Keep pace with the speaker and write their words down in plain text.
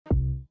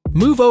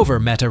Move over,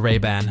 Meta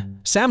Ray-Ban.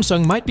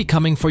 Samsung might be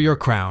coming for your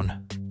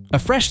crown. A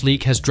fresh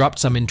leak has dropped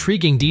some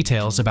intriguing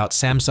details about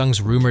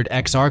Samsung's rumored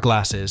XR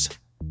glasses.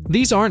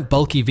 These aren't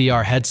bulky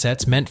VR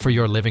headsets meant for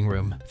your living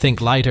room. Think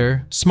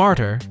lighter,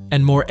 smarter,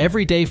 and more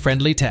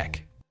everyday-friendly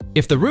tech.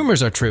 If the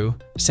rumors are true,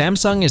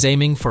 Samsung is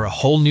aiming for a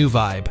whole new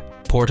vibe,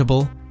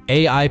 portable,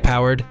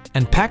 AI-powered,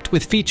 and packed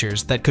with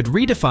features that could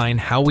redefine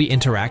how we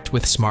interact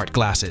with smart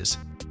glasses.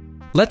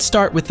 Let's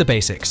start with the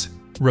basics.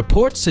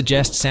 Reports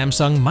suggest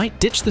Samsung might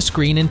ditch the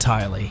screen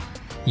entirely.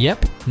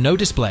 Yep, no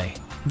display.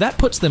 That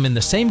puts them in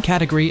the same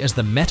category as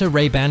the Meta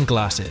Ray-Ban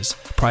glasses,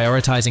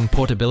 prioritizing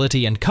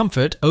portability and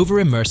comfort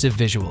over immersive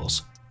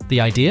visuals.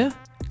 The idea?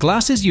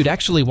 Glasses you'd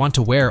actually want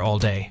to wear all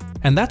day.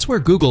 And that's where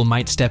Google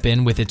might step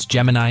in with its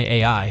Gemini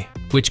AI,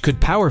 which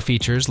could power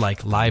features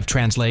like live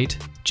translate,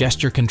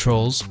 gesture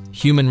controls,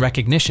 human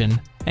recognition,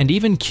 and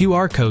even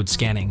QR code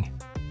scanning.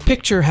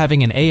 Picture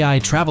having an AI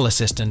travel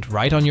assistant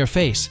right on your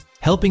face,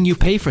 helping you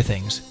pay for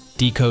things,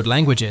 decode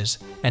languages,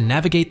 and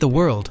navigate the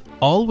world,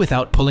 all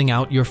without pulling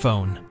out your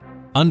phone.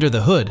 Under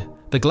the hood,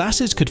 the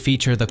glasses could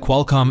feature the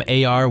Qualcomm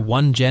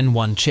AR1 Gen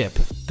 1 chip,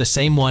 the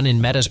same one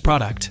in Meta's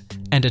product,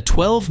 and a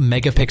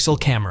 12-megapixel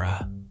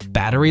camera.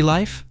 Battery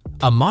life?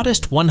 A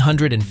modest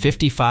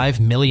 155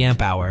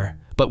 mAh.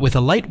 But with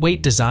a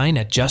lightweight design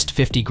at just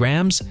 50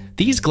 grams,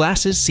 these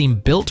glasses seem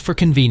built for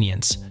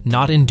convenience,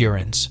 not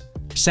endurance.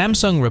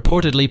 Samsung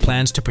reportedly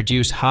plans to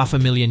produce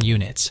 500,000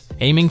 units,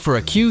 aiming for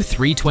a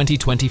Q3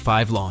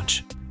 2025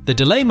 launch. The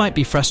delay might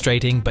be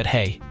frustrating, but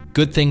hey,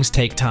 good things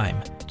take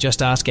time.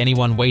 Just ask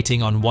anyone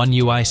waiting on One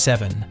UI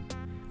 7.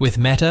 With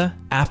Meta,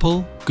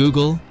 Apple,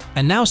 Google,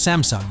 and now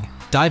Samsung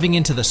diving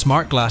into the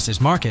smart glasses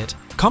market,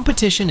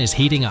 competition is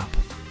heating up.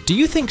 Do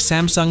you think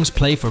Samsung's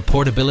play for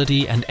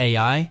portability and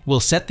AI will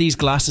set these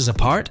glasses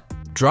apart?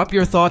 Drop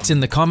your thoughts in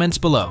the comments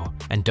below,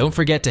 and don't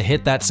forget to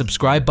hit that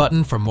subscribe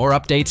button for more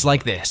updates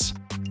like this.